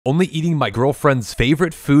Only eating my girlfriend's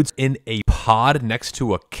favorite foods in a pod next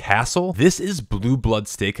to a castle. This is Blueblood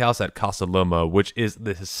Steakhouse at Casa Loma, which is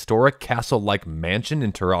the historic castle-like mansion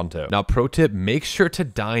in Toronto. Now, pro tip, make sure to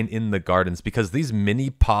dine in the gardens because these mini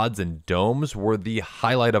pods and domes were the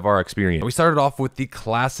highlight of our experience. We started off with the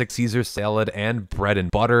classic Caesar salad and bread and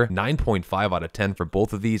butter, 9.5 out of 10 for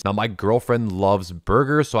both of these. Now, my girlfriend loves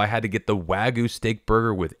burgers, so I had to get the Wagyu steak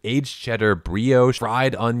burger with aged cheddar, brioche,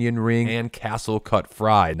 fried onion ring, and castle cut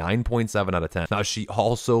fry. 9.7 out of 10. Now, she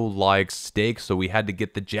also likes steak, so we had to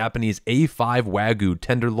get the Japanese A5 Wagyu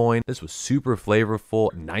tenderloin. This was super flavorful,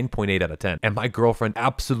 9.8 out of 10. And my girlfriend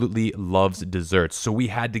absolutely loves desserts, so we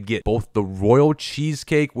had to get both the royal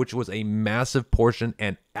cheesecake, which was a massive portion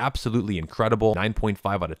and absolutely incredible,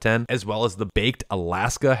 9.5 out of 10, as well as the baked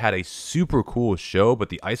Alaska. Had a super cool show, but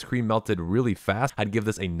the ice cream melted really fast. I'd give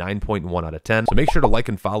this a 9.1 out of 10. So make sure to like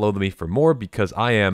and follow me for more because I am